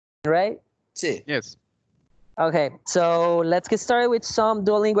right? Sí. Yes. Okay, so let's get started with some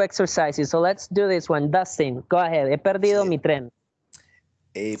Duolingo exercises. So let's do this one. Dustin, go ahead. He perdido Sí. mi tren.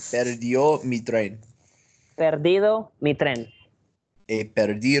 Perdió mi tren. Perdido mi tren. He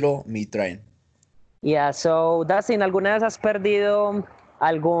perdido mi tren. Yeah, so Dustin, ¿alguna vez has perdido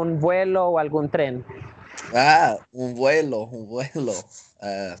algún vuelo o algún tren? Un vuelo, un vuelo.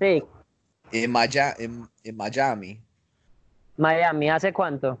 Sí, En Miami. Miami, ¿hace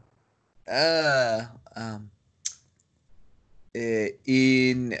cuánto? Um,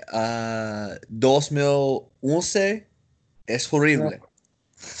 en 2011 es horrible.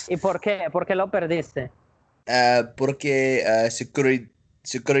 ¿Y por qué? ¿Por qué lo perdiste? Porque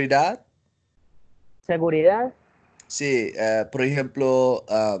seguridad, ¿Seguridad? sí, por ejemplo,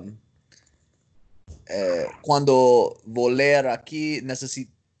 cuando volar aquí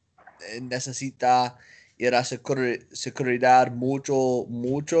necesita ir a seguridad mucho,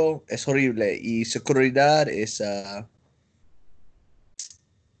 mucho, es horrible. Y seguridad es,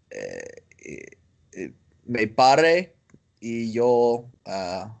 me pare y yo,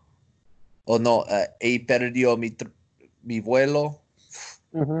 o no, he perdido mi vuelo.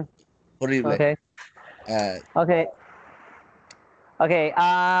 Ujú. Horrible. Okay, okay, okay.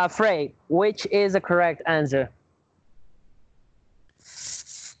 Frey, which is the correct answer?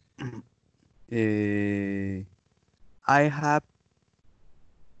 Uh, I have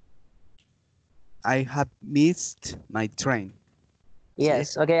I have missed my train.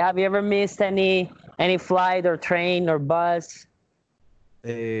 Yes. Okay. Have you ever missed any flight or train or bus?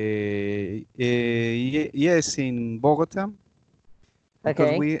 Yes, in Bogota, because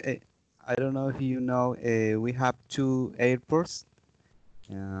Okay. I don't know if you know, we have two airports.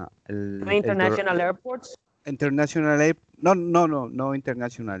 Two international airports. International air, no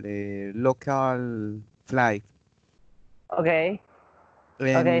international, local flight. Okay.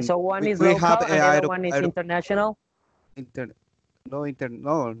 Okay. And So one is we have local and the other one is international. inter,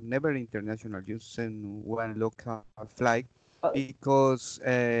 no, never international, just in one local flight, Uh, because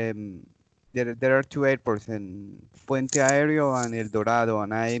there are two airports in Puente Aéreo and El Dorado,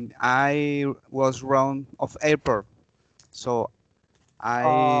 and I was wrong of airport, so I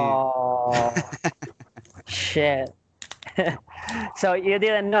Oh shit. So you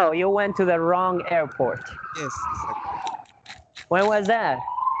didn't know. You went to the wrong airport. yes, exactly. When was that?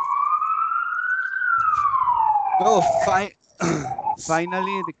 Well,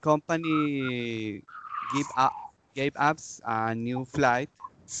 finally the company gave us a new flight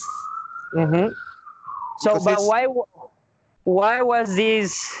Mm-hmm. So, because but it's why was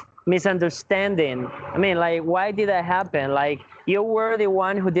this misunderstanding? I mean, like, why did that happen? Like, you were the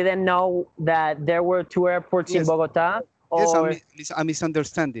one who didn't know that there were two airports in yes, Bogota, yes, or a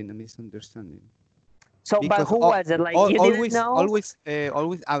misunderstanding, a misunderstanding. so? But Because who was it? Like, you didn't know? always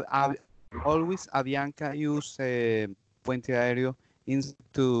Avianca use Puente Aéreo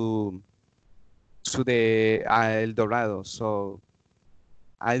to the El Dorado. So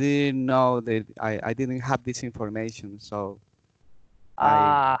I didn't know that I didn't have this information. So I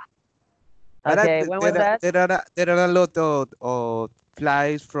Ah, but okay. When was that? there are a lot of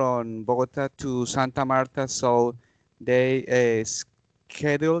flights from Bogota to Santa Marta. So they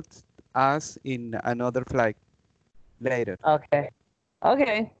scheduled us in another flight later. Okay.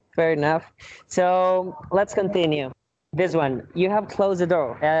 Okay. Fair enough. So let's continue. This one, you have closed the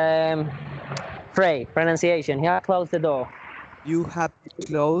door. Frey, pronunciation. You have closed the door. You have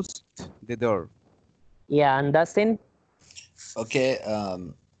closed the door. Yeah, and Dustin. Ok,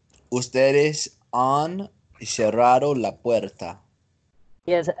 ustedes han cerrado la puerta.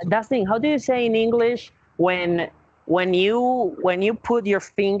 Yes, Dustin. How do you say in English when you put your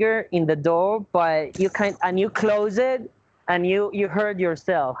finger in the door, but you close it and you hurt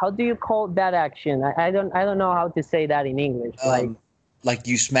yourself? How do you call that action? I don't know how to say that in English. Like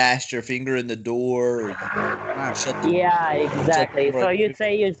you smashed your finger in the door, or you Smash. shut Yeah, shut the exactly. door. So you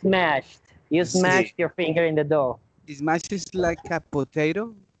say you smashed. You Sí, smashed your finger in the door. Smash is like a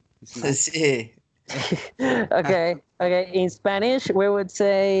potato. Smash. sí. Okay. Okay. In Spanish, we would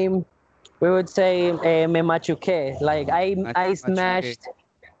say me machuqué. Like I Machuque. smashed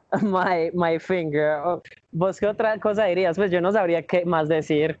my finger. ¿Vos qué otra cosa dirías? Pues yo no sabría qué más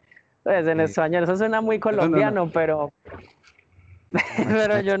decir. Pues en Eh, español eso suena muy no. colombiano, pero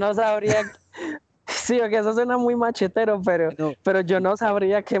pero yo no sabría. Sí, que eso suena muy machetero, pero No, pero yo no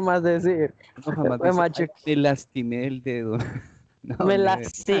sabría qué más decir. no jamás Me dice, "Ay, machuqué. me lastimé el dedo." No, Me never.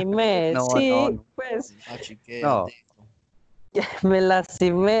 lastimé. Sí, No. pues Machuqué el No, dedo. me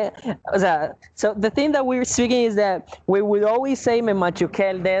lastimé. O sea, so the thing that we're speaking is that we would always say me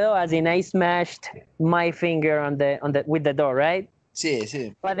machuqué el dedo, as in I smashed my finger on the with the door, right? Sí,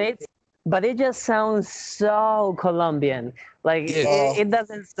 sí. But it just sounds so Colombian. Like Yes. it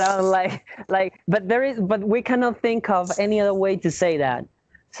doesn't sound but we cannot think of any other way to say that.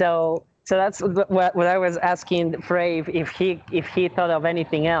 So that's what I was asking Frey if he thought of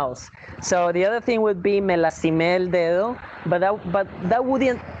anything else. So the other thing would be me lastimé el dedo, but that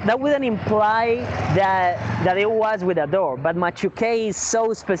wouldn't imply that it was with a door. But machuqué is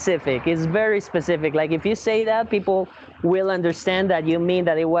so specific. It's very specific. Like if you say that, people will understand that you mean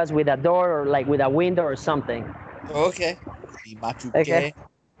that it was with a door or like with a window or something. Okay. Y machuqué Okay.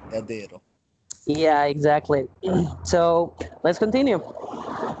 el dedo. Yeah, exactly. So let's continue.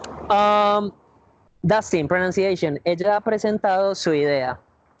 Dustin, pronunciation. Ella ha presentado su idea.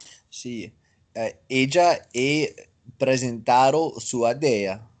 Sí. Ella ha presentado su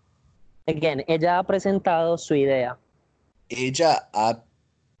idea. Again, ella ha presentado su idea. Ella ha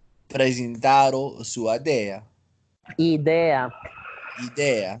presentado su idea. Idea.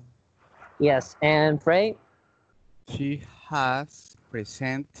 Idea. Yes. And Frey? She has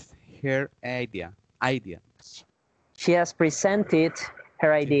presented her idea. She has presented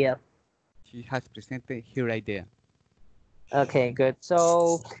her idea. She has presented her idea. Okay, good.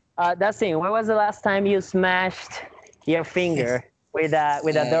 So, Dustin, when was the last time you smashed your finger with a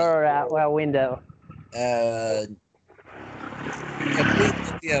door or a window?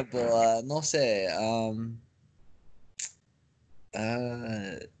 Capito tiempo, no sé.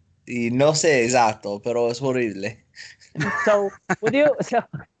 Y no sé exacto, pero es horrible. So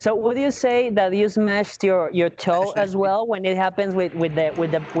would you say that you smashed your toe as well when it happens with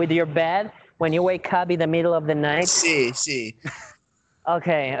your bed when you wake up in the middle of the night? Sí, sí.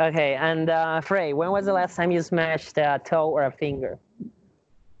 Okay. And Frey, when was the last time you smashed a toe or a finger?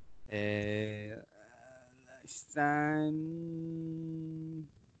 Last time,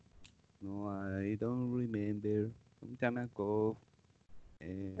 no, I don't remember. Some time ago.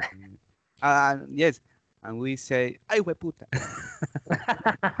 Yes, and we say, "Ay, hueputa."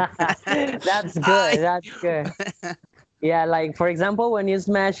 That's good. That's good. Yeah, like for example, when you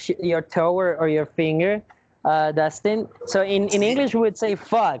smash your toe or your finger, Dustin. So in English we would say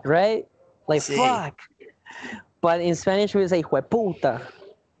fuck, right? Like Sí. fuck. But in Spanish we would say hueputa.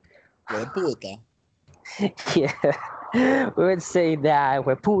 Hueputa. Yeah, we would say that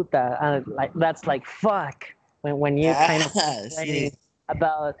hueputa, and like that's like fuck when you kind of Sí. complaining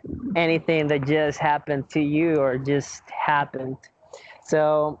about anything that just happened to you or just happened.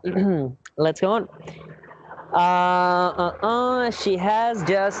 So let's go on. She has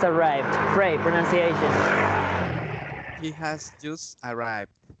just arrived. Frey, pronunciation. He has just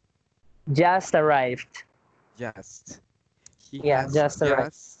arrived. Just arrived. Just. He Yeah, has just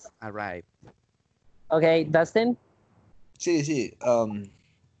arrived. arrived. Okay, Dustin. Sí, sí.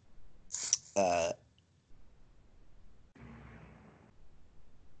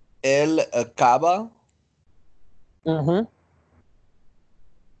 Él acaba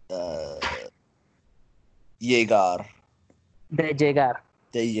llegar. De llegar.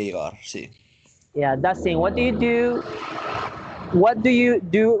 De llegar, sí. Yeah, Dustin, what do you do? What do you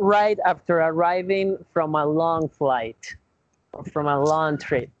do right after arriving from a long flight or from a long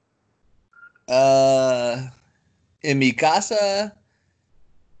trip? En mi casa,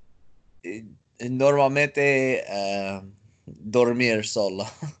 normalmente dormir solo.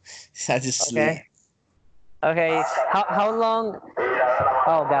 I just sleep. Okay. How long?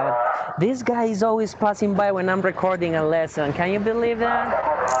 Oh God, this guy is always passing by when I'm recording a lesson. Can you believe that?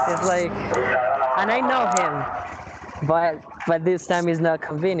 It's like, and I know him, but this time is not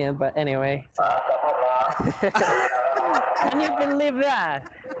convenient. But anyway. Can you believe that?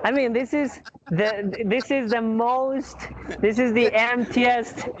 I mean, this is the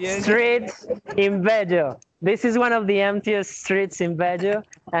emptiest street in Bello. This is one of the emptiest streets in Bello,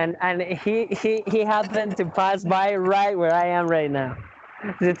 and he happened to pass by right where I am right now.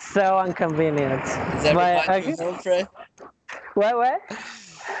 It's so inconvenient. Does that remind you of Humphrey? What?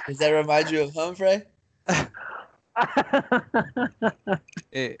 Does that remind you of Humphrey?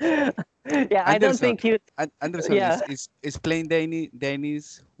 Yeah, I don't think you. Anderson is playing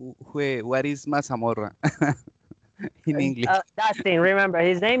Danish. What is mazamorra in English? Dustin, remember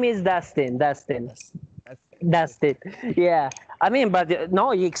his name is Dustin. Dustin. Yeah, I mean, but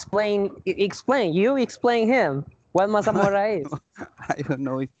no, you explain. You explain him what mazamorra is. I don't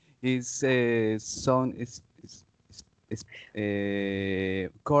know. His son is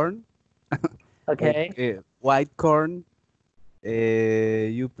corn. Okay. Like, white corn.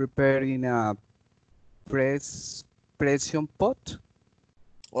 You prepare in a pression pot.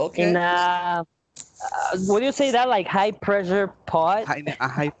 Okay. In would you say that like high pressure pot? A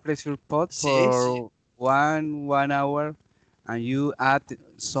high pressure pot Sí, for sí. 1 hour, and you add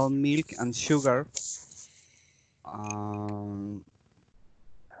some milk and sugar. Um,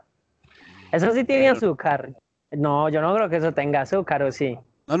 Eso sí tiene I azúcar. No, yo no creo que eso tenga azúcar, ¿o sí?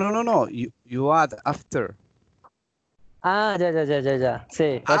 no. You add after. Ah, ya.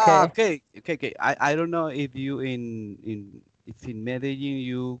 Sí, Ah, okay. okay. I don't know if you if in Medellin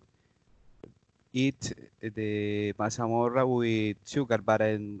you eat the mazamorra with sugar, but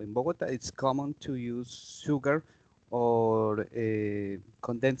in Bogota it's common to use sugar or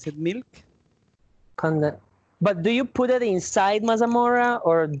condensed milk. But do you put it inside mazamorra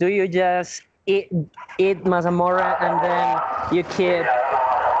or do you just eat mazamorra and then you keep...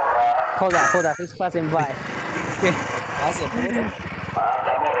 Hold on, who's passing by?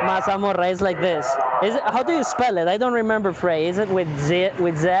 Mazamorra is like this. How do you spell it? I don't remember, Frey. Is it with Z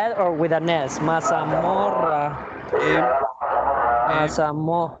or with an S? Mazamorra.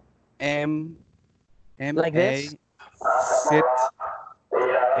 Mazamorra. M Like this? Z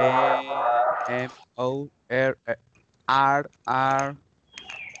A M O R R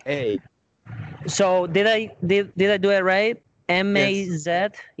A. So did I do it right? M-A-Z?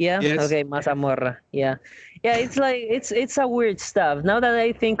 Yeah. Yes. Okay, mazamorra. Yeah. Yeah, it's like it's a weird stuff. Now that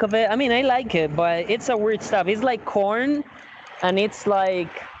I think of it, I mean I like it, but it's a weird stuff. It's like corn, and it's like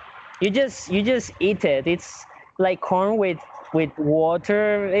you just eat it. It's like corn with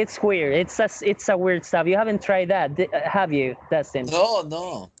water. It's weird. It's a weird stuff. You haven't tried that, have you, Dustin?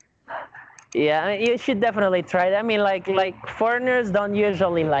 No. Yeah, you should definitely try it. I mean, like foreigners don't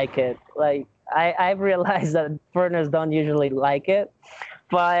usually like it. Like I've realized that foreigners don't usually like it,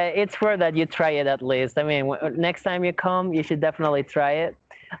 but it's worth that you try it at least. I mean, next time you come, you should definitely try it.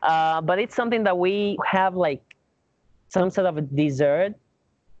 But it's something that we have like some sort of a dessert,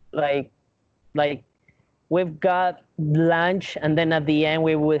 like we've got lunch, and then at the end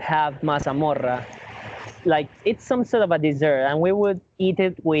we would have mazamorra. Like it's some sort of a dessert, and we would eat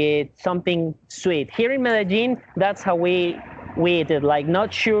it with something sweet. Here in Medellin, that's how we eat it. Like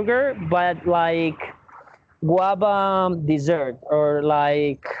not sugar, but like guava dessert or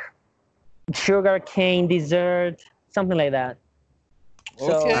like sugar cane dessert, something like that.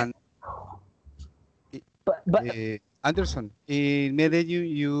 Okay. And But Anderson, in Medellin,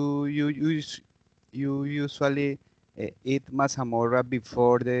 you usually eat mazamorra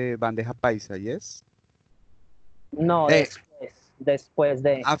before the bandeja paisa, yes? no, Eh, después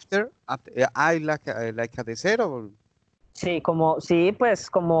de. After, I like a dessert. Sí, pues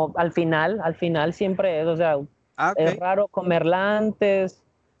como al final siempre es, o sea, es Okay. raro comerla antes.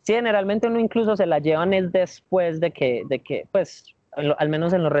 Sí, generalmente uno incluso se la llevan es después de que pues, al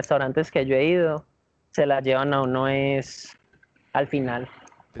menos en los restaurantes que yo he ido, se la llevan a uno es al final.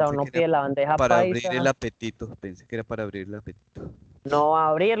 O sea, Pensé uno que era pide la bandeja para abrir el paisa, apetito. Pensé que era para abrir el apetito. no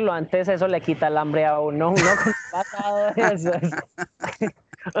abrirlo, antes eso le quita el hambre a uno. Uno con un pasado de eso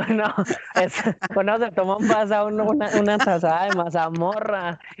uno se toma un pasado, una tazada de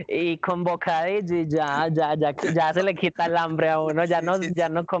mazamorra y con bocadillo y ya se le quita el hambre a uno, ya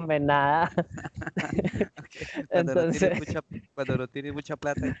no come nada. Okay. Entonces, Cuando no tiene mucha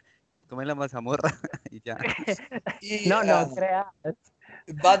plata, come la mazamorra y ya. no creas.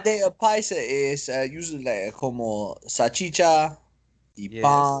 Bandeja paisa es usually como salchicha y Yes.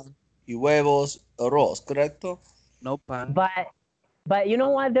 pan y huevos, arroz, ¿correcto? No pan. But you know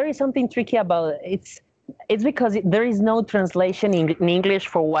what? There is something tricky about it. It's because there is no translation in English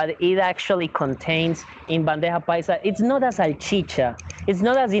for what it actually contains in bandeja paisa. It's not a salchicha. It's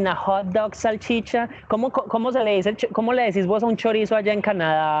not as in a hot dog salchicha. ¿Cómo se le dice? ¿Cómo le decís vos a un chorizo allá en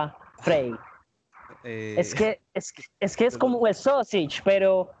Canadá, Frey? Es que es como un sausage,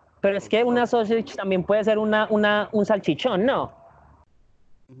 pero es que una sausage también puede ser un salchichón, ¿no?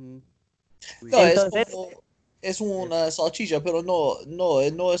 Mhm. No, Entonces, es una salchicha, pero no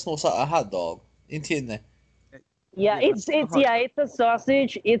es un hot dog, ¿entiende? yeah, it's a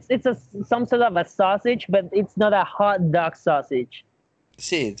sausage. It's some sort of a sausage, but it's not a hot dog sausage.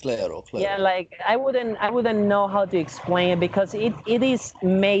 Sí, claro. Yeah, like I wouldn't know how to explain it because it is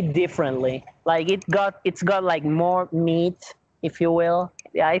made differently. Like it's got like more meat, if you will.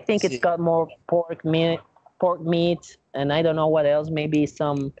 Yeah, I think it's Sí. got more pork meat, and I don't know what else. Maybe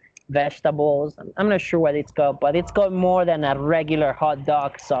some vegetables. I'm not sure what it's got, but it's got more than a regular hot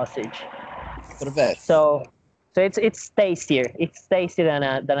dog sausage. Perfecto. So it's tastier. It's tastier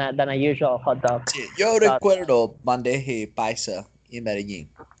than a usual hot dog. Sí, yo recuerdo bandeja paisa en Medellín.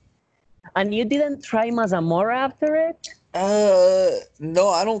 And you didn't try mazamorra after it? No,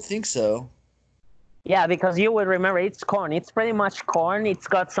 I don't think so. Yeah, because you would remember it's corn. It's pretty much corn. It's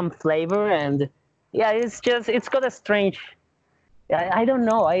got some flavor, and yeah, it's got a strange I don't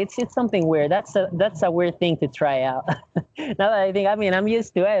know. It's something weird. That's a weird thing to try out. Now that I think, I mean, I'm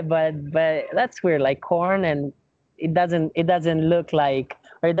used to it, but that's weird. Like corn, and it doesn't look like,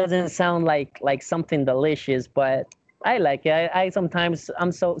 or it doesn't sound like something delicious. But I like it. I sometimes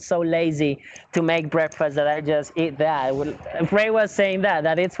I'm so lazy to make breakfast that I just eat that. Ray was saying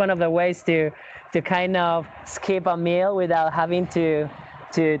that it's one of the ways to kind of skip a meal without having to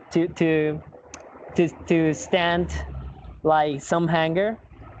to to to stand like some hanger.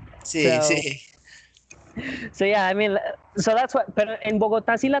 Sí, So sí. so yeah, I mean, so that's what. Pero en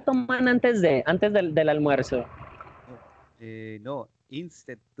Bogotá sí la toman antes del almuerzo. No, no,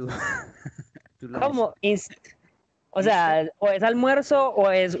 instead to to lunch. ¿Cómo? O Instead, sea, o es almuerzo o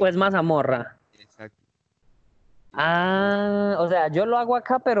es mazamorra. exactly. Ah, o sea, yo lo hago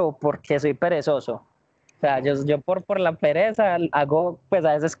acá, pero porque soy perezoso. O sea, yo por la pereza hago, pues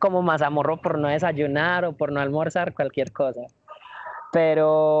a veces como mazamorro por no desayunar o por no almorzar, cualquier cosa.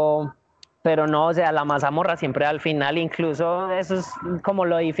 Pero, pero no, o sea, la mazamorra siempre al final, incluso eso es como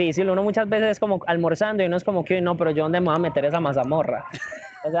lo difícil. Uno muchas veces es como almorzando y uno es como que, no, pero yo dónde me voy a meter esa mazamorra.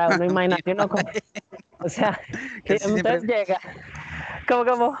 O sea, uno imagínate uno como, o sea, Casi siempre entonces llega,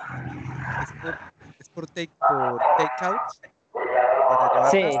 como, es por takeout para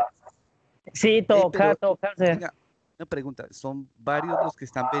llevarlas. sí, sí, Ey, toca, pero toca hacer. venga, una pregunta, ¿son varios los que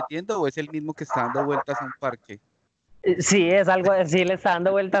están vendiendo o es el mismo que está dando vueltas a un parque? Sí, es algo, sí le está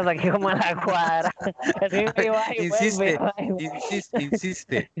dando vueltas aquí como a la cuadra. Así iba y vuelve, Insiste, iba y vuelve.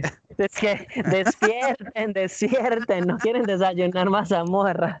 insiste. Es que despierten, no quieren desayunar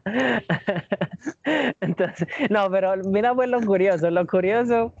mazamorra. Entonces, no, pero mira pues lo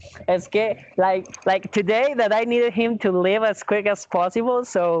curioso es que like today that I needed him to leave as quick as possible,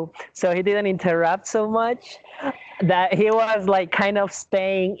 so he didn't interrupt so much, that he was like kind of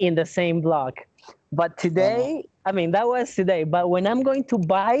staying in the same block. But today, I mean, that was today. But when I'm going to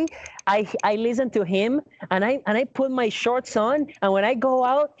buy, I listen to him and I put my shorts on, and when I go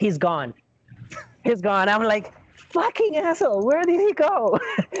out, he's gone. He's gone. I'm like, fucking asshole, where did he go?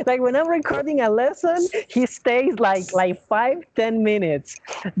 Like when I'm recording a lesson, he stays like 5-10 minutes.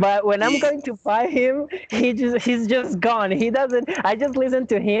 But when I'm going to buy him, he's just gone. He doesn't. I just listen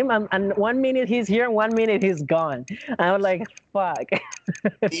to him, and 1 minute he's here, and 1 minute he's gone. I'm like, fuck.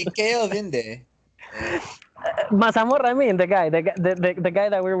 ¿Y qué él vende? Mazamorra, I mean, the guy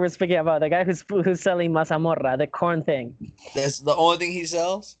that we were speaking about, the guy who's selling mazamorra, the corn thing. That's the only thing he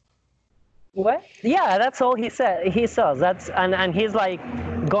sells? What? Yeah, that's all he said. He sells. That's and he's like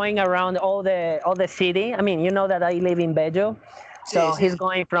going around all the city. I mean, you know that I live in Bello, so Sí, he's sí.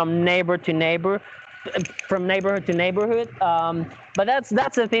 going from neighborhood to neighborhood. But that's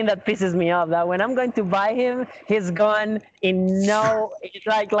the thing that pisses me off. That when I'm going to buy him, he's gone in no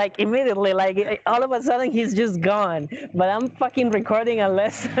like immediately. Like all of a sudden, he's just gone. But I'm fucking recording a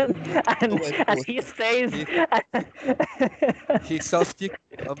lesson, and he stays. His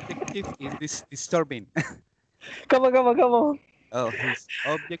objective is disturbing. Come. Oh, his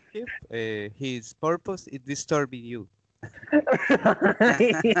objective, his purpose is disturbing you.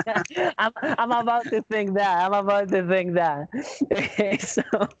 I'm about to think that. Okay, so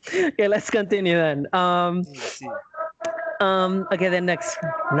let's continue then. Sí, sí. Okay, the next.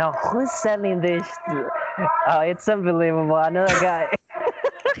 No, who's selling this? Oh, it's unbelievable. Another guy.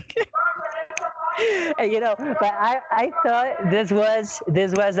 And, but I thought this was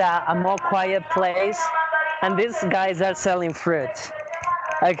a more quiet place, and these guys are selling fruit.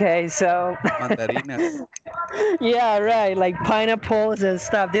 Okay, so Mandarinas. yeah, right, like pineapples and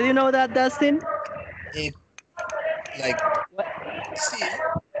stuff. Did you know that, Dustin? Like, sí.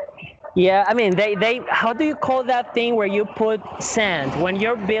 Yeah, I mean, they how do you call that thing where you put sand when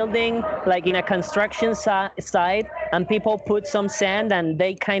you're building, like in a construction site, and people put some sand and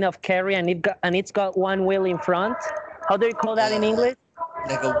they kind of carry, and it's got one wheel in front? How do you call that in English?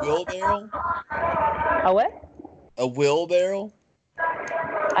 Like a wheelbarrow? A what? A wheelbarrow?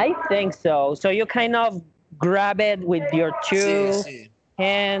 I think so. So you kind of grab it with your two Sí, sí.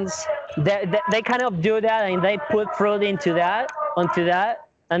 hands. They kind of do that, and they put fruit onto that,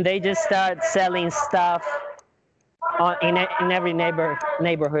 and they just start selling stuff in every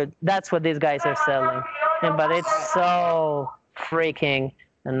neighborhood. That's what these guys are selling. But it's so freaking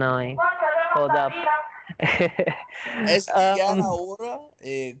annoying. Hold up. Es ya ahora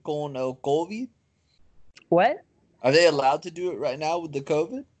con el COVID? What? Are they allowed to do it right now with the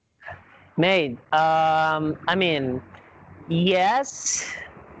COVID? Mate, I mean, yes,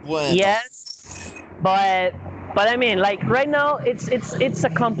 Bueno. yes, but I mean, like right now, it's a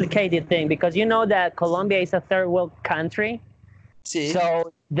complicated thing because you know that Colombia is a third world country, Sí.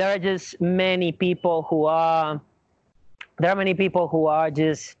 so there are just many people who are there are many people who are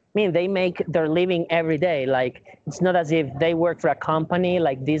just, I mean, they make their living every day. Like, it's not as if they work for a company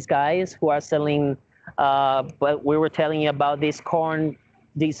like these guys who are selling, but we were telling you about this corn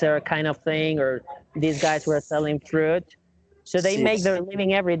dessert kind of thing, or these guys who are selling fruit. So they Sí, make their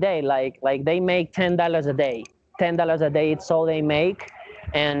living every day. Like they make $10 a day. $10 a day, it's all they make.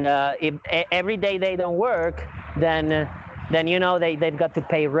 And if every day they don't work, then you know they've got to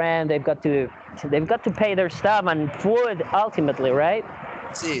pay rent, they've got to pay their stuff and food ultimately, right?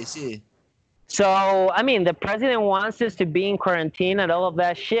 sí, sí. So I mean, the president wants us to be in quarantine and all of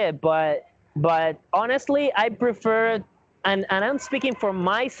that shit, but honestly, I prefer, and I'm speaking for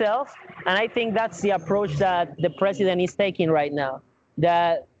myself, and I think that's the approach that the president is taking right now.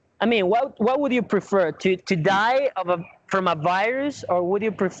 That, I mean, what would you prefer, to die from a virus, or would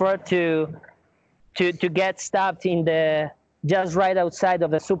you prefer to get stopped in the just right outside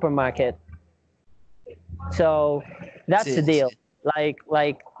of the supermarket? So that's the Sí, deal. sí.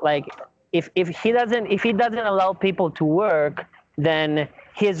 Like if he doesn't allow people to work, then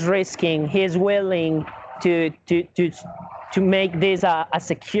he's willing to make this a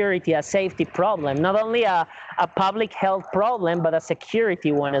security, a safety problem, not only a public health problem, but a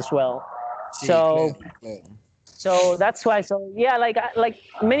security one as well. Sí, So claro, claro. so that's why. So yeah, like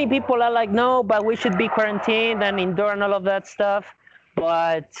many people are like, no, but we should be quarantined and indoor and all of that stuff.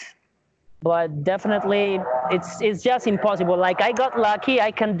 But definitely it's just impossible. Like, I got lucky,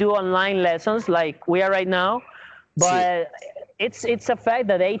 I can do online lessons like we are right now, Sí, but it's a fact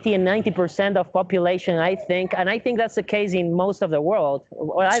that 80 and 90% of population, I think, and I think that's the case in most of the world,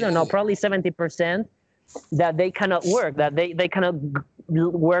 well, I sí, don't know, probably 70%, that they cannot work, that they cannot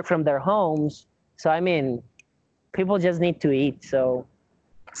work from their homes. So I mean, people just need to eat.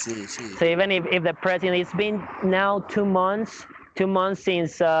 sí, sí. So even if the president, it's been now 2 months, 2 months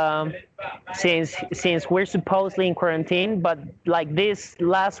since we're supposedly in quarantine, but like this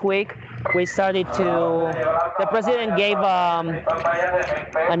last week, we started to, the president gave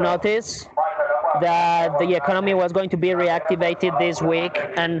a notice that the economy was going to be reactivated this week.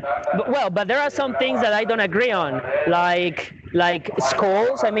 And but there are some things that I don't agree on, like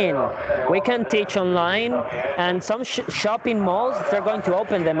schools. I mean, we can teach online, and some shopping malls, they're going to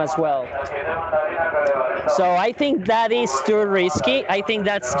open them as well. So I think that is too risky. I think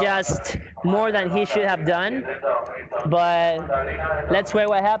that's just more than he should have done. But let's wait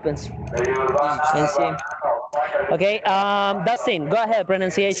what happens Sí, and claro. see. Okay, Dustin, go ahead,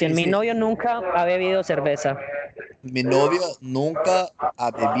 pronunciation. Sí, Mi sí. novio nunca ha bebido cerveza. Mi novio nunca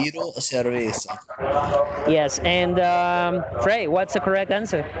ha bebido cerveza. Yes, and Frey, what's the correct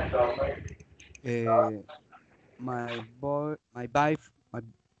answer? Uh, my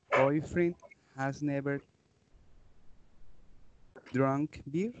boyfriend has never drunk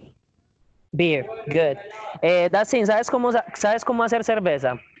beer. Beer, good. Dustin, ¿sabes cómo hacer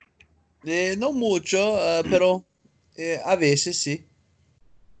cerveza? No mucho, pero a veces sí.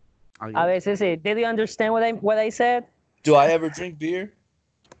 A Again, veces sí. Did you understand what I said? Do I ever drink beer?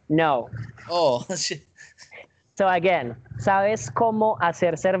 No. Oh, shit. So again, ¿sabes cómo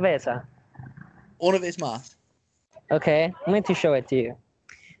hacer cerveza? Una vez más. Okay, I'm going to show it to you.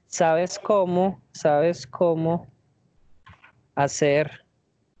 ¿Sabes cómo hacer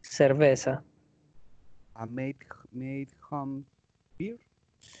cerveza? I made home beer.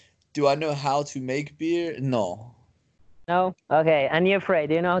 Do I know how to make beer? No. No? Okay, and you, Frey,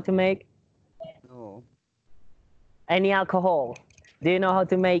 do you know how to make No, any alcohol? Do you know how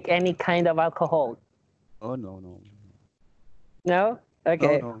to make any kind of alcohol? oh no, No? no,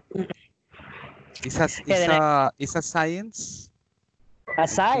 Okay. no. It's a Okay, it's a science. a I think.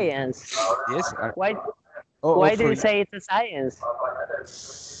 science. Yes. Why Oh, why do for you say it's a science?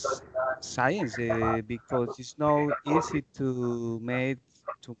 science, because it's not easy to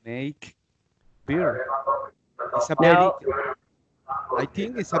make beer. It's a very, No. I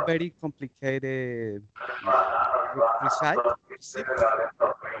think it's a very complicated recipe.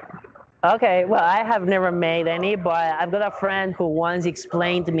 Okay, well, I have never made any, but I've got a friend who once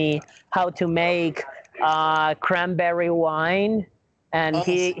explained me how to make cranberry wine, and Ah,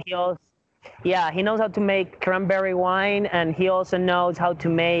 sí. he also, yeah, he knows how to make cranberry wine, and he also knows how to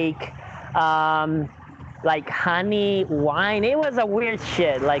make um, like honey wine. It was a weird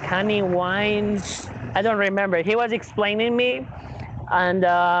shit, like honey wine. I don't remember. He was explaining me, and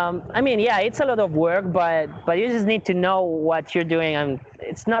I mean, yeah, it's a lot of work, but you just need to know what you're doing, and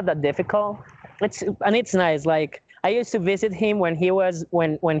it's not that difficult. It's nice. Like, I used to visit him when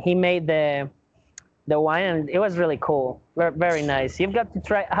he made the wine, and it was really cool. Very nice. You've got to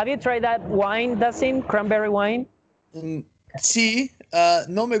try. Have you tried that wine, Dustin? Cranberry wine? Sí,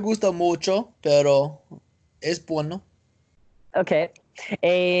 no me gusta mucho, pero es bueno. Okay.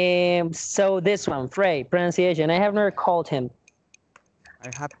 So this one, Frey, pronunciation. I have never called him. I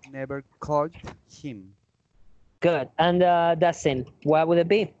have never called him. Good. And Dustin, what would it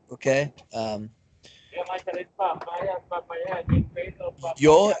be? Okay.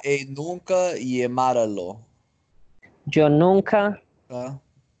 Yo nunca llamarlo. Yo nunca Ah,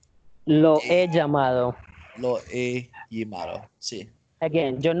 lo eh, he llamado. lo he llamado. Sí.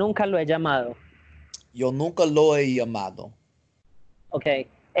 Again, yo nunca lo he llamado. Yo nunca lo he llamado. Ok.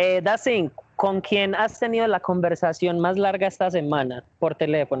 Dustin, ¿con quién has tenido la conversación más larga esta semana por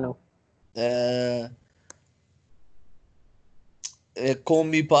teléfono? Eh, con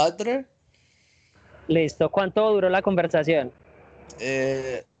mi padre, Listo. ¿Cuánto duró la conversación?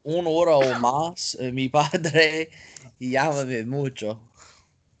 1 hora o más. Mi padre llama mucho.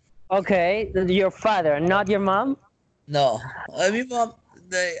 Okay, your father, not your mom? No, mi mamá,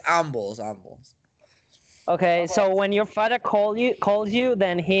 ambos. Okay, so when your father calls you,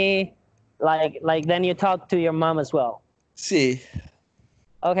 then he then you talk to your mom as well. Sí.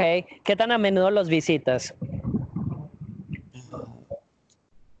 Okay, ¿qué tan a menudo los visitas?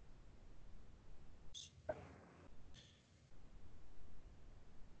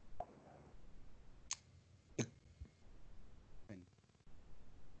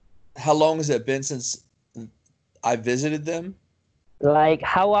 How long has it been since I visited them? Like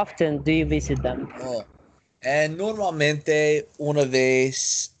how often do you visit them? Oh, normalmente una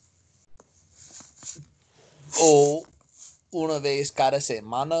vez o una vez cada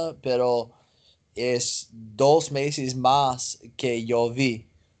semana, pero es 2 meses más que yo vi.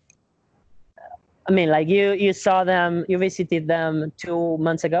 I mean, like you saw them, you visited them 2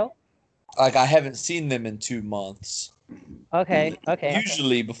 months ago? Like I haven't seen them in 2 months. Okay.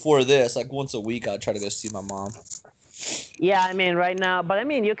 Usually before this, like once a week, I try to go see my mom. Yeah, I mean right now, but I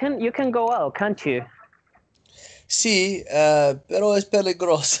mean you can go out, can't you? Sí, pero es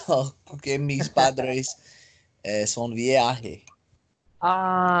peligroso porque mis padres son viaje.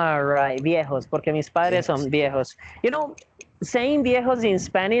 Ah, right, viejos, porque mis padres son viejos. You know, saying viejos in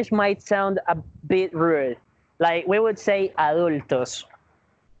Spanish might sound a bit rude. Like we would say adultos.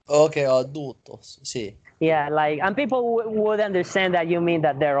 Okay, adultos, sí. Yeah, like, and people would understand that you mean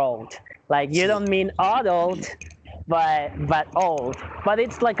that they're old. Like you Sí. don't mean adult, but old. But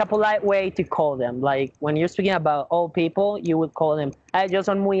it's like a polite way to call them. Like when you're speaking about old people, you would call them, ellos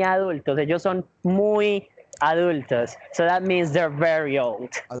son muy adultos, ellos son muy adultos. So that means they're very old.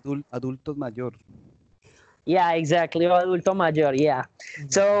 Adultos mayor. Yeah, exactly. O adulto mayor, yeah.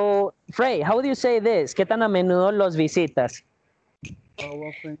 So, Frey, how do you say this? ¿Qué tan a menudo los visitas? How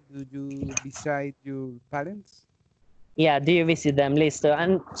often do you visit your parents? Yeah, do you visit them? Listo.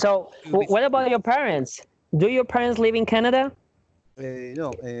 And so, Do you visit what about your parents? Do your parents live in Canada?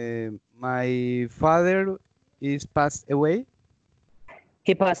 No, my father is passed away,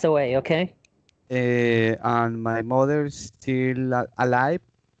 He passed away, okay? and my mother is still alive.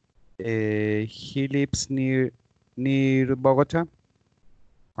 He lives near Bogota.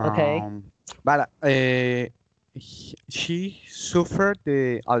 Okay. But she suffered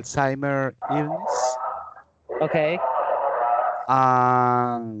the Alzheimer illness, Okay.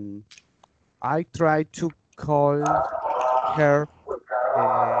 and I try to call her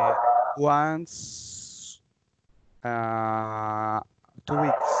once 2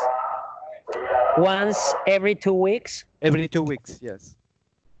 weeks. Once every 2 weeks? Every 2 weeks, yes.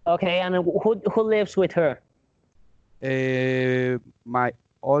 Okay, and who lives with her? My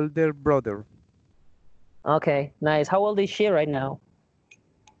older brother, Okay, nice. How old is she right now?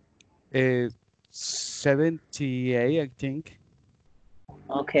 78, I think.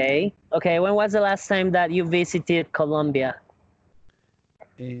 Okay. Okay, when was the last time that you visited Colombia?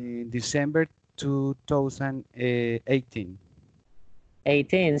 In December 2018.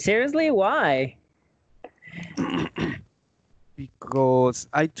 18. Seriously? Why? Because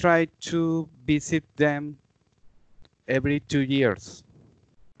I try to visit them every 2 years.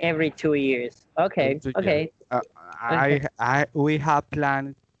 Every 2 years. Okay. Every 2 years. Okay. We have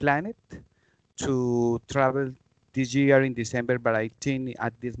planned it to travel this year in December, but I think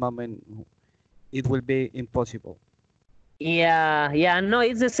at this moment it will be impossible. Yeah, no,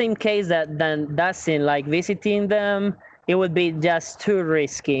 it's the same case that's in like visiting them. It would be just too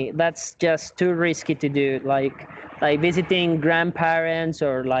risky. That's just too risky to do. Like visiting grandparents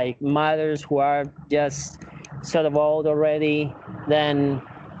or like mothers who are just sort of old already. Then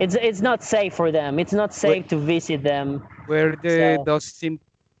it's not safe for them. It's not safe to visit them. Where So- those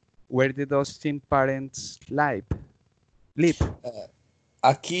team parents live?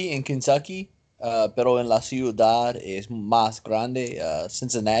 Aquí en Kentucky, pero en la ciudad es más grande,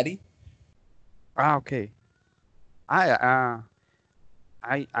 Cincinnati. Ah, okay. I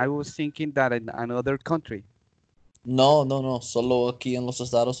was thinking that in another country. No, no, no, solo aquí en los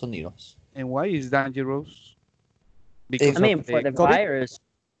Estados Unidos. And why is dangerous? I Because mean, of for the the COVID? virus.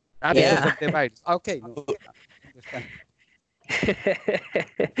 Ah, Yeah. because of the virus. Okay. No, understand.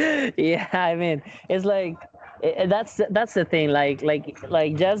 Yeah, I mean, it's like that's the thing. Like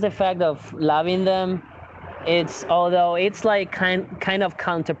just the fact of loving them. It's although it's like kind of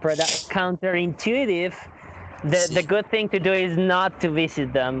counterintuitive. The Sí, good thing to do is not to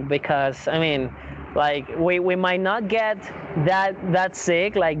visit them because I mean, like we might not get that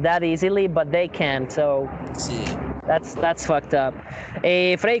sick like that easily, but they can. So sí. that's fucked up.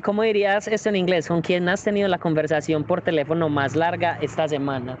 Frey, ¿cómo dirías esto en inglés? ¿Con quién has tenido la conversación por teléfono más larga esta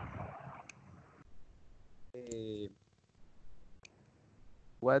semana? Eh,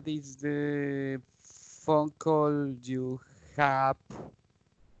 what is the phone call you have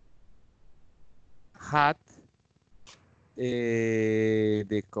had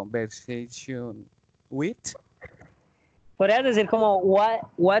the conversation with? Podrías decir como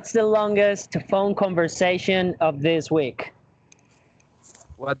what's the longest phone conversation of this week?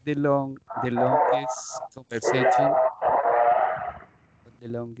 What the longest conversation? What the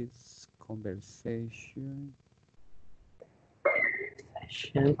longest conversation?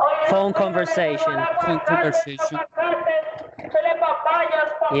 Phone conversation. Phone conversation.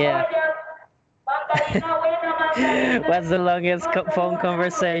 Yeah. What's the longest phone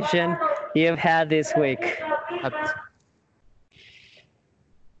conversation you've had this week? Had,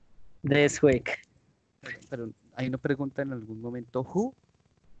 This week. pero ahí no pregunta en algún momento who.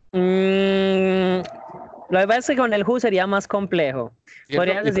 Lo que pasa es que con el who sería más complejo. ¿Cierto?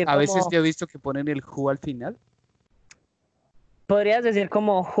 Podrías decir A veces como, yo he visto que ponen el who al final. podrías decir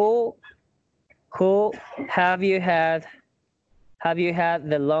como who have you had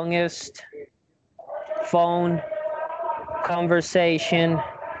the longest phone conversation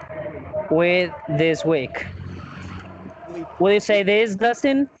with this week? Would you say this,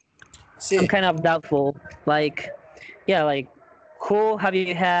 Dustin? Sí, I'm kind of doubtful. Like, yeah, like who have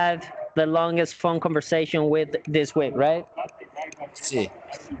you had the longest phone conversation with this week, right? sí.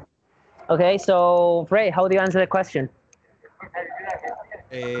 Okay, so Ray, how do you answer the question?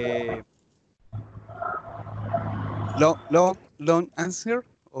 Long answer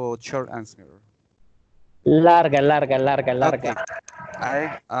or short answer? Larga, larga, larga, larga. Okay.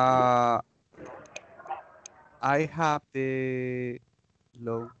 I have the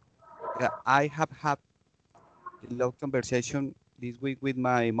long. Yeah, I have had a long conversation this week with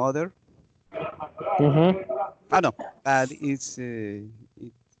my mother. Mm-hmm. I know, but it's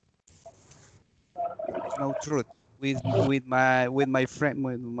no truth with my friend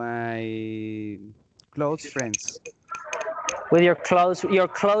with my close friends. With your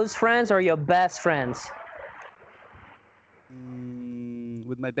close friends or your best friends?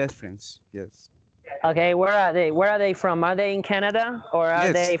 With my best friends, yes. Okay, where are they? Where are they from? Are they in Canada or are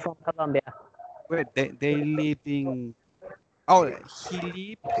Yes. they from Colombia? Wait, they live in. Oh, he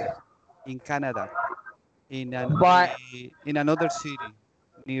lives in Canada, But in another city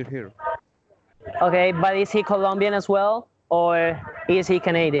near here. okay, but is he Colombian as well or is he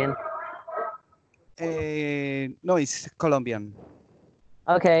Canadian? No, it's Colombian.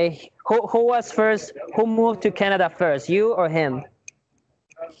 Okay, who was first? Who moved to Canada first, you or him?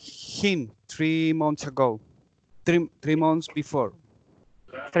 Him 3 months ago, 3 months before.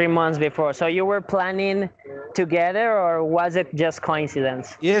 3 months before. So you were planning together or was it just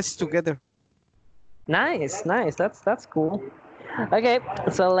coincidence? Yes, together. Nice, nice. That's cool. Okay,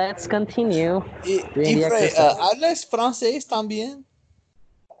 so let's continue. Y doing the Frey, exercise. ¿hablas francés también?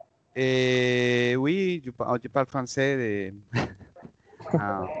 Oui, je parle français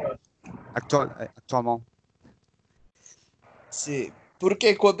actuellement. Sí,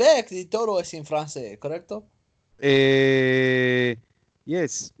 porque Quebec y todo es en francés, ¿correcto?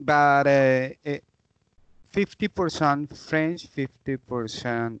 Yes, but 50% French,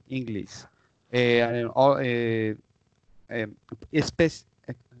 50% English. And all,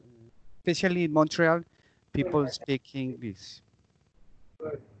 especially in Montreal, people speak English.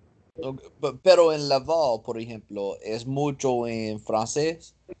 Pero en Laval, por ejemplo, es mucho en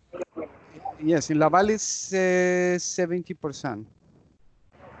francés. Yes, in Laval is 70%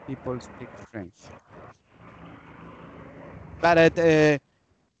 people speak French. But the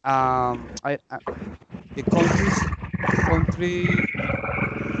country,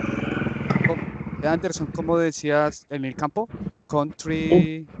 Anderson, ¿cómo decías en el campo?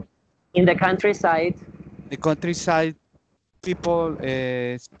 Country. In the countryside. The countryside people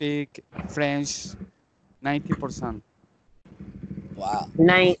speak French 90%. Wow.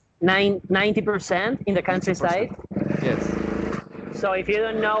 90% in the countryside. 90%. Yes. So if you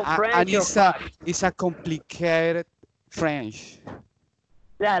don't know And French, you're fucked. it's a complicated French.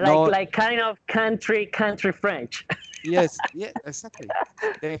 Yeah, No, like kind of country French. yes, yeah, exactly.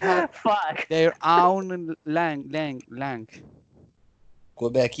 They have Fuck. their own lang. There-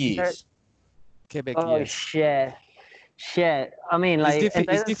 Quebecese. Quebec, Oh yes. shit. I mean, like, It's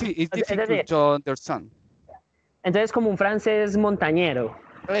difficult to understand. entonces como un francés montañero.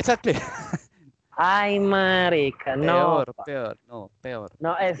 Exactly. Ay, marica, no. Peor, no, peor.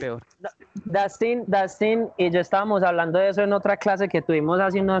 No, Es peor. Dustin, y yo estábamos hablando de eso en otra clase que tuvimos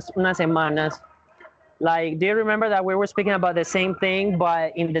hace unas semanas. Like, do you remember that we were speaking about the same thing,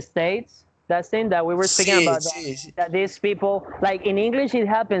 but in the States, Dustin, that we were speaking Sí, about sí. that these people, like in English, it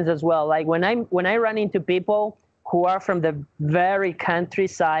happens as well. Like when I run into people who are from the very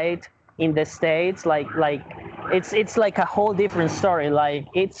countryside in the States, like it's like a whole different story. Like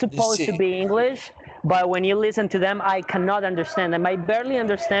it's supposed to Sí. be English, but when you listen to them, I cannot understand them. I barely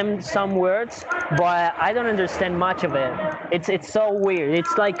understand some words, but I don't understand much of it. It's so weird.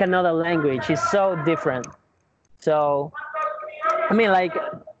 It's like another language. It's so different. So, I mean,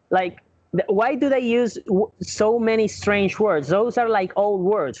 why do they use so many strange words? Those are like old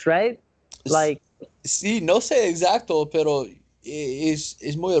words, right? Like, Sí, no sé exacto, pero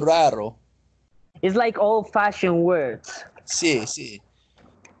es muy raro. it's like old-fashioned words. Sí.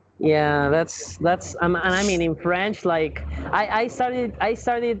 Yeah, that's and I mean in French, like I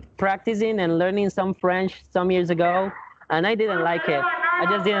started practicing and learning some French some years ago, and I didn't like it. I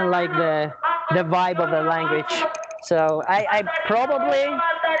just didn't like the vibe of the language. So I probably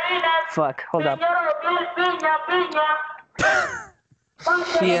fuck. Hold up.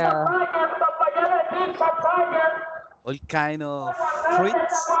 Yeah. All kind of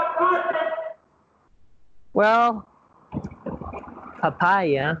fruits. Well,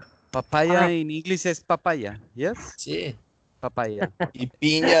 papaya. Papaya in English is papaya. Yes? Sí. Papaya. Y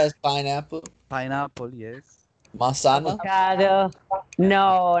piña es pineapple. Pineapple, yes. Manzana. Avocado.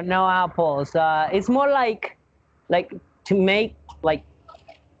 No apples. It's more like to make like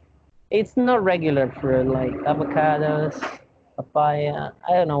it's not regular fruit like avocados, papaya.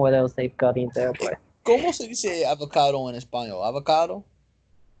 I don't know what else they've got in there, but ¿Cómo se dice avocado en español? ¿Avocado?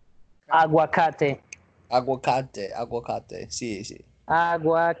 aguacate. Aguacate. Sí.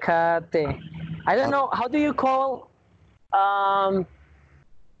 Aguacate. I don't know. How do you call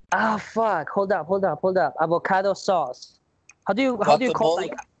fuck. Hold up. Avocado sauce. How do you call Guacamole?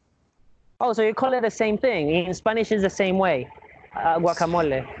 like Oh, so you call it the same thing. In Spanish is the same way.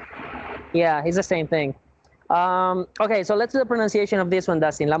 Guacamole. Yeah, it's the same thing. Okay, so let's do the pronunciation of this one,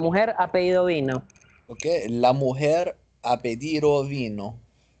 Dustin. La mujer ha pedido vino. Okay. La mujer ha pedido vino.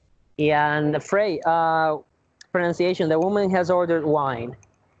 And the phrase, pronunciation, the woman has ordered wine.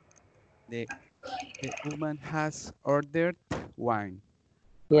 The woman has ordered wine.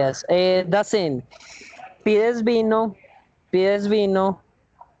 Yes, Dustin, pides vino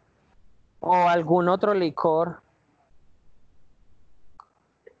o algún otro licor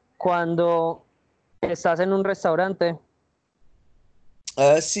cuando estás en un restaurante.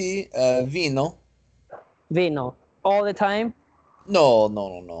 Sí, vino. Vino. All the time? No.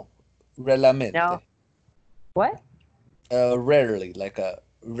 Raramente. No. What? Rarely, like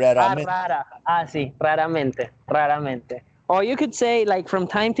raramente. Rara. Sí, raramente. Or you could say like from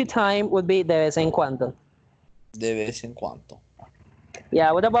time to time would be de vez en cuando. De vez en cuando.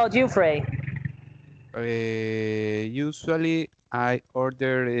 Yeah, what about you, Frey? Usually I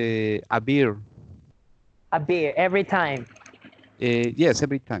order a beer. A beer every time. Yes,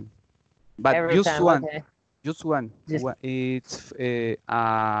 every time. But Every just time, one. okay. Just one. Just- It's a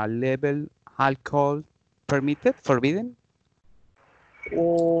level alcohol permitted, forbidden.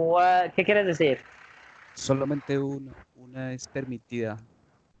 ¿Qué quieres decir? Solamente una es permitida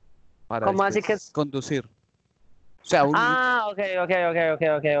para ¿Cómo así que es? conducir. O sea, Okay.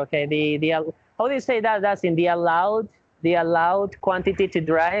 How do you say that? That's in the allowed quantity to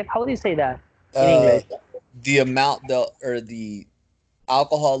drive. How do you say that in English? The amount the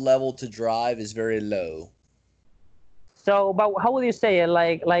alcohol level to drive is very low. So, but how would you say it?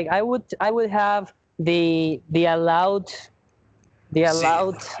 Like I would have the allowed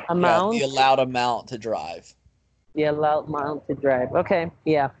amount. Yeah, the allowed amount to drive. The allowed amount to drive. Okay.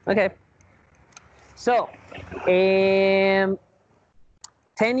 Yeah. Okay. So, 10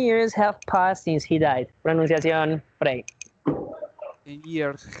 years have passed since he died. Pronunciación Frey. 10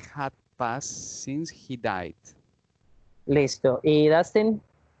 years had passed since he died. Listo. ¿Y Dustin?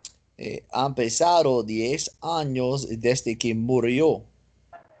 Han pasado 10 años desde que murió.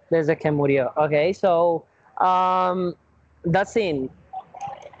 Desde que murió. Okay. So, Dustin,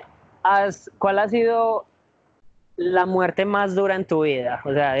 ¿cuál ha sido la muerte más dura en tu vida?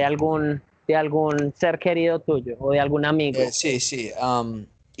 O sea, de algún ser querido tuyo o de algún amigo. Sí, sí.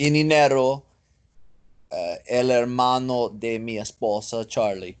 En enero, el hermano de mi esposa,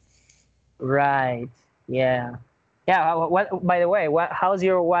 Charlie. Right. Yeah. Yeah. By the way, how's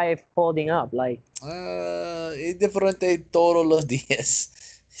your wife holding up? Es diferente todos los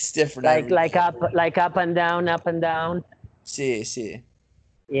días. It's different every day. Like up and down, up and down. Sí, sí.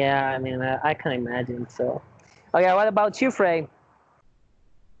 Yeah. I mean, I can imagine. So, okay. What about you, Frey?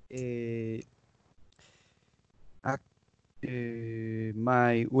 Uh,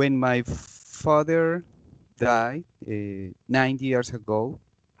 when my father died 9 years ago.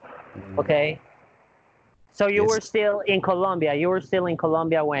 Okay. So you were Yes. still in Colombia. You were still in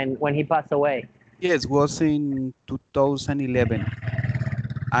Colombia when he passed away. Yes, was in 2011,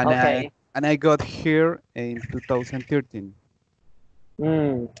 Okay. and I got here in 2013.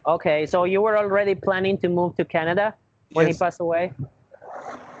 Okay. So you were already planning to move to Canada when he Yes, passed away?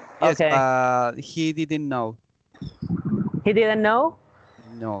 yes, Okay. but he didn't know. He didn't know?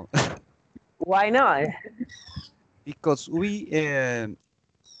 No, Why not? because we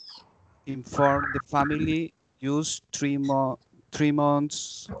informed the family just 3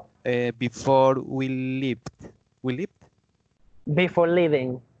 months before we lived. We lived Before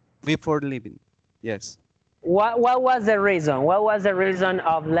leaving. before leaving. Yes. What was the reason? What was the reason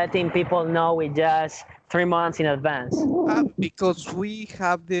of letting people know with just 3 months in advance? Because we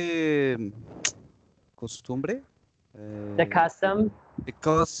have the costumbre, The custom? the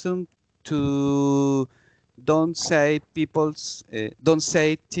custom to don't say things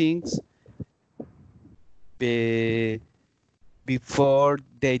before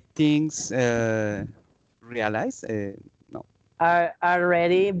they things realize. No, Are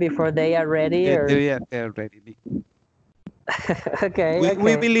ready before they are ready? Or they're ready. okay, We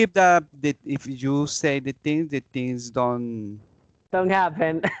okay. believe that if you say the things Don't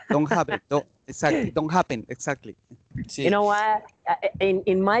happen. don't happen. Don't happen exactly. You Sí. know what?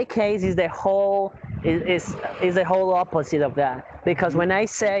 In my case, is the whole opposite of that. Because when I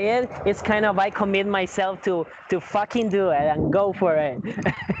say it, it's kind of I commit myself to fucking do it and go for it.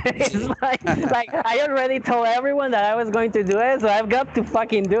 It's Sí. like I already told everyone that I was going to do it, so I've got to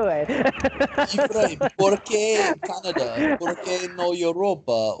fucking do it. Y Fray, ¿por qué Canadá? ¿Por qué no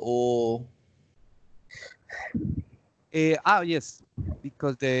Europa? O Yes,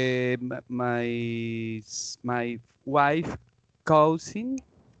 because my wife cousin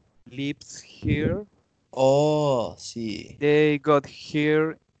lives here. oh, sí. They got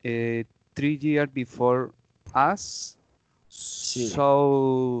here 3 years before us. Sí.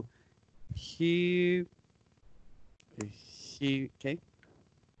 So ¿qué?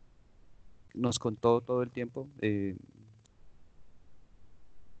 Nos contó todo el tiempo.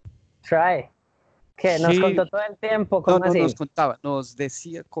 Try. ¿Qué? Nos He, contó todo el tiempo, no, ¿cómo no nos así? contaba, nos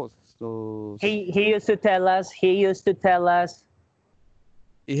decía cosas. He used to tell us. He used to tell us.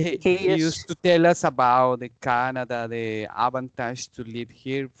 He used to tell us about the Canada, the advantage to live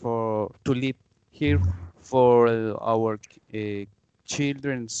here for our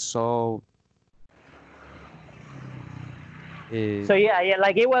children. So So yeah,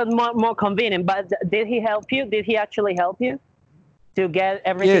 like it was more convenient. But did he help you? Did he actually help you to get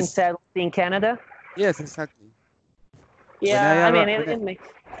everything yes, settled in Canada? yes, exactly. Yeah, I mean, it makes.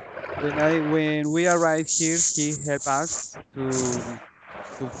 When we arrived here, he helped us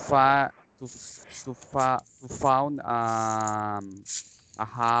to find to found a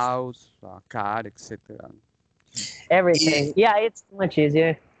house, a car, etc. Everything. Y Yeah, it's much easier.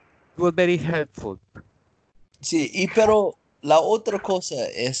 It was very helpful. sí, pero la otra cosa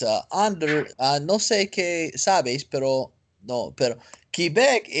es, no sé qué sabes, pero no, pero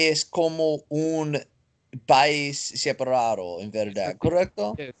Quebec es como un país separado, en verdad, Exactly.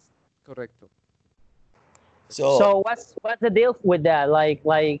 ¿correcto? Yes, correcto. So, So what's the deal with that? Like,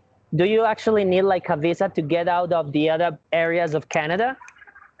 do you actually need like a visa to get out of the other areas of Canada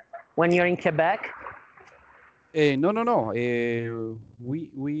when you're in Quebec? No, no, no.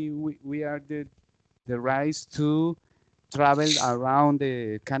 We are the rights to travel around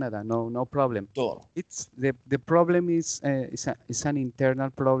Canada. No, no problem. todo. It's the problem is an internal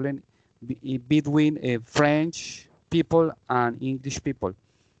problem between French people and English people.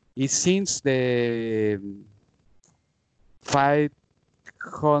 It's since the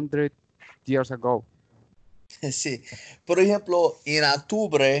 500 years ago. Sí, por ejemplo, en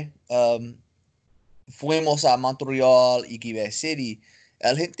octubre fuimos a Montreal y Quebec City.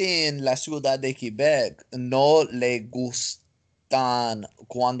 La gente en la ciudad de Quebec no le gustan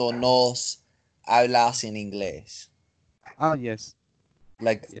cuando nos hablas en inglés. Ah, yes.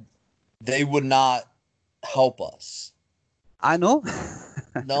 Like Yes. they would not help us. Ah, no?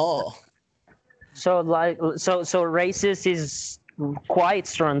 No. So so racist is quite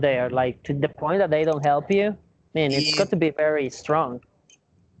strong there, like to the point that they don't help you. Man, it's got to be very strong.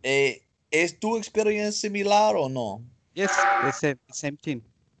 ¿Es tu experiencia similar o no? Yes, the same thing.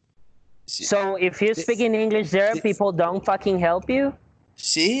 Sí. So if you speak in English there, people don't fucking help you?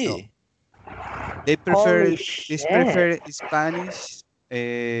 Sí. They Holy prefer shit. Spanish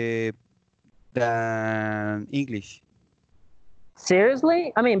than English.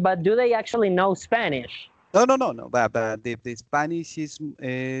 Seriously? I mean, but do they actually know Spanish? No. But the Spanish is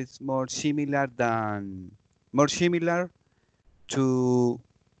more similar to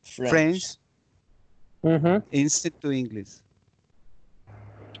French Mm-hmm. instead to English.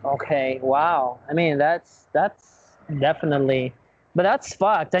 Okay, wow. I mean, that's definitely, but that's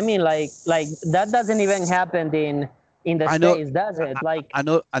fucked. I mean, like that doesn't even happen in the I know, States, does it? Like, I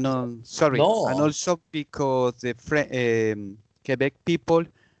know. Sorry, No. and also because the Quebec people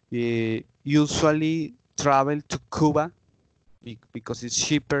usually travel to Cuba because it's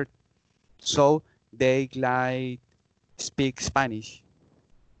cheaper, so they like speak Spanish.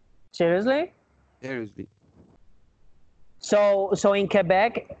 seriously? Seriously. So in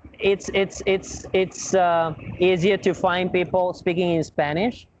Quebec, it's easier to find people speaking in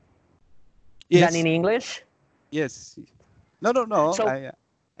Spanish than in English. Yes. No. So I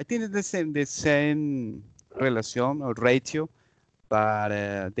think it's the same relation or ratio, but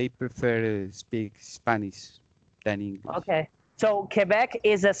they prefer speak Spanish than English. okay, so Quebec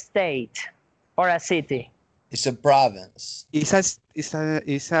is a state or a city. It's a province. It's a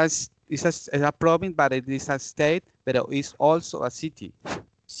province, but it is a state, but it's also a city.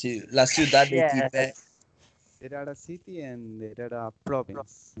 Sí, la ciudad de Shit. Quebec. There are a city and there are a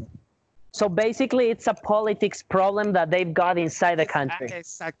province. So basically, it's a politics problem that they've got inside the country.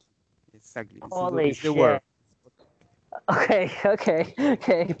 Exactly. Holy It's the word. Okay,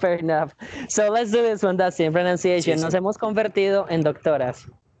 fair enough. So let's do this one, Dustin. Pronunciation. Sí. Nos hemos convertido en doctoras.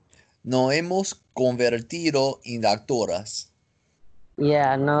 Nos hemos convertido en doctoras.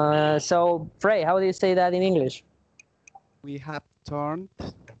 Yeah, no. So, Frey, how do you say that in English? We have turned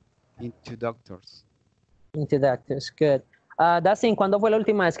into doctors. Into doctors, good. Dustin, ¿cuándo fue la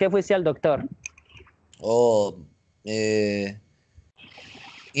última vez que fuiste al doctor? Oh, en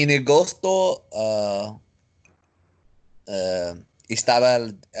agosto estaba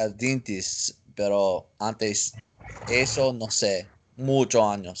al dentista, pero antes eso no sé, muchos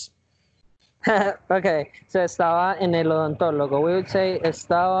años. Okay, so estaba en el odontólogo. We would say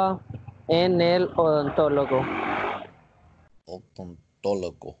estaba en el odontólogo.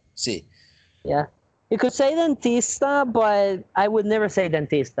 Odontólogo, sí. Yeah. You could say dentista, but I would never say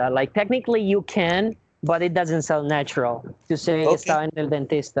dentista. Like technically you can, but it doesn't sound natural to say estaba en el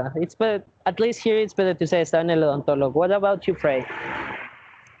dentista. It's better, at least here it's better to say estaba en el odontólogo. What about you, Frey?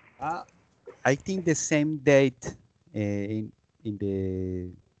 I think the same date in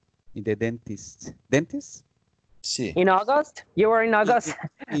the dentist. Dentist? Sí. In August? You were in August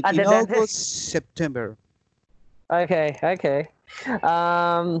In at the August, dentist? September. Okay.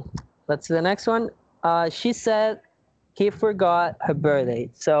 Let's see the next one. She said he forgot her birthday.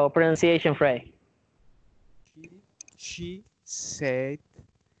 So pronunciation, Frey. She said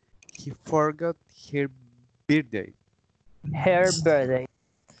he forgot her birthday. Her birthday.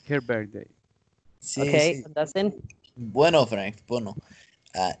 Her birthday. Sí, Okay, sí. Dustin. Bueno, Frank, bueno.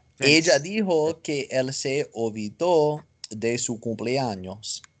 Ella dijo que él se olvidó de su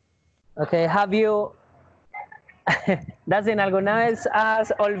cumpleaños. Okay, have you... Dustin, ¿alguna vez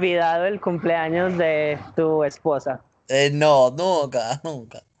has olvidado el cumpleaños de tu esposa? No, nunca.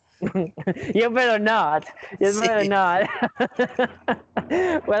 You better not. You better Sí. not.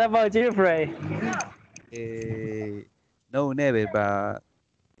 What about you, Frey? No, never, but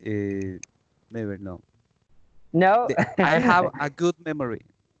never, no. No? I have a good memory.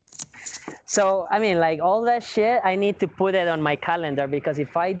 So, I mean, like all that shit, I need to put it on my calendar because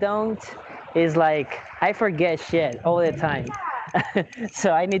if I don't, it's like I forget shit all the time.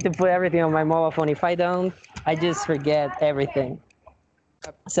 So I need to put everything on my mobile phone. If I don't, I just forget everything.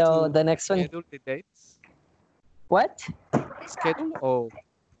 So the next one. Schedule the dates. What? Schedule or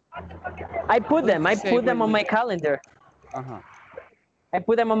I put them on my calendar. I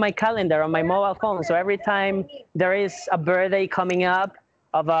put them on my calendar on my mobile phone. So every time there is a birthday coming up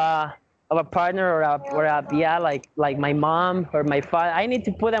of a partner or a yeah, like my mom or my father, I need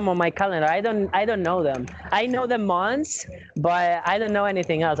to put them on my calendar. I don't know them. I know the months, but I don't know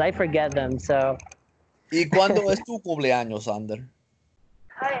anything else. I forget them. So. ¿Y cuándo es tu cumpleaños, Ander?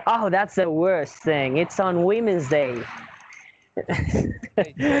 Oh, that's the worst thing. It's on Women's Day.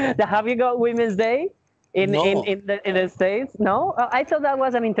 Have you got Women's Day? No. in the States? No, I thought that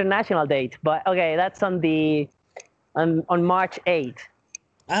was an international date, but okay, that's on March 8th.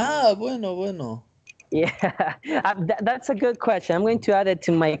 Ah, bueno. Yeah, that's a good question. I'm going to add it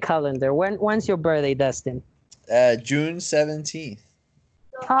to my calendar. When's your birthday, Dustin? June 17th.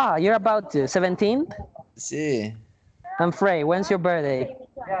 Ah, you're about to 17th. Sí. And Frey, when's your birthday?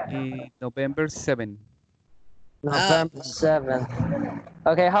 November 7. November 7th.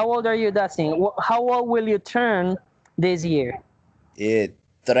 Okay, how old are you, Dustin? How old will you turn this year?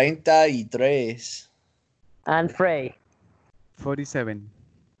 33. And Frey? 47.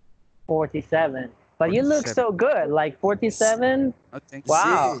 47. But you look 47. so good, like 47. Oh, thanks.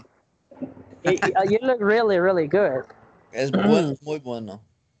 Wow. You look really, really good. Es bueno, muy bueno.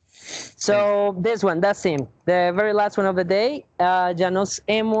 So this one, Dustin, the very last one of the day, ya nos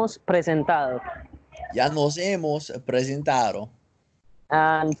hemos presentado. Ya nos hemos presentado.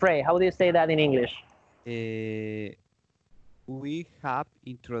 And Frey, how do you say that in English? We have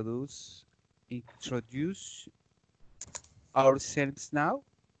introduced ourselves now.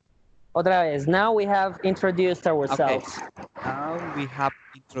 Otra vez, now we have introduced ourselves. Okay. Now we have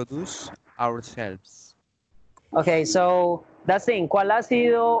introduced ourselves. Okay, so Dustin, ¿cuál ha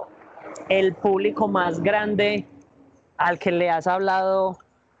sido el público más grande al que le has hablado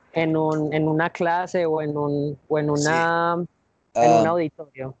en una clase o en un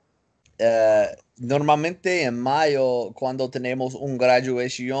auditorio? Normalmente en mayo, cuando tenemos una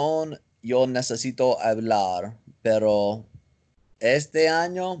graduación, yo necesito hablar, pero este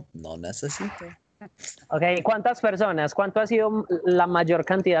año no necesito. Ok, ¿cuántas personas? ¿Cuánto ha sido la mayor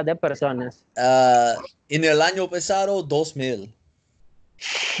cantidad de personas? En el año pasado, 2,000.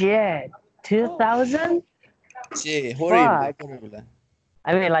 Shit, 2,000? Sí, horrible.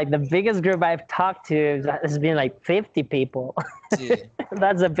 I mean, like the biggest group I've talked to has been like 50 people. Sí.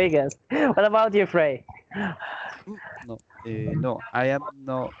 That's the biggest. What about you, Frey? No, I am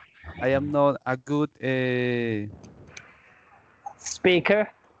not a good Speaker?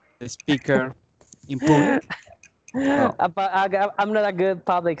 speaker in public. No. I'm not a good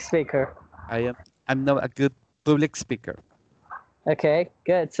public speaker. I'm not a good public speaker. Okay,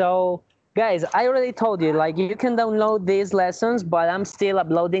 good. So, guys, I already told you, like, you can download these lessons, but I'm still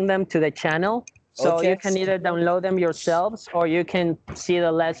uploading them to the channel. So Okay. you can either download them yourselves or you can see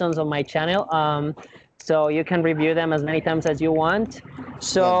the lessons on my channel. So you can review them as many times as you want.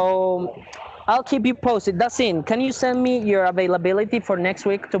 So I'll keep you posted. Dustin, can you send me your availability for next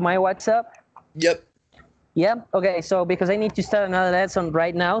week to my WhatsApp? Yep. Yeah. Okay. So because I need to start another lesson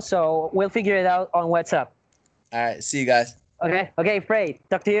right now, so we'll figure it out on WhatsApp. All right. See you guys. Okay. Okay, Frey.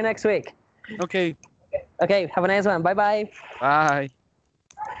 Talk to you next week. Okay. Okay. Have a nice one. Bye-bye. Bye.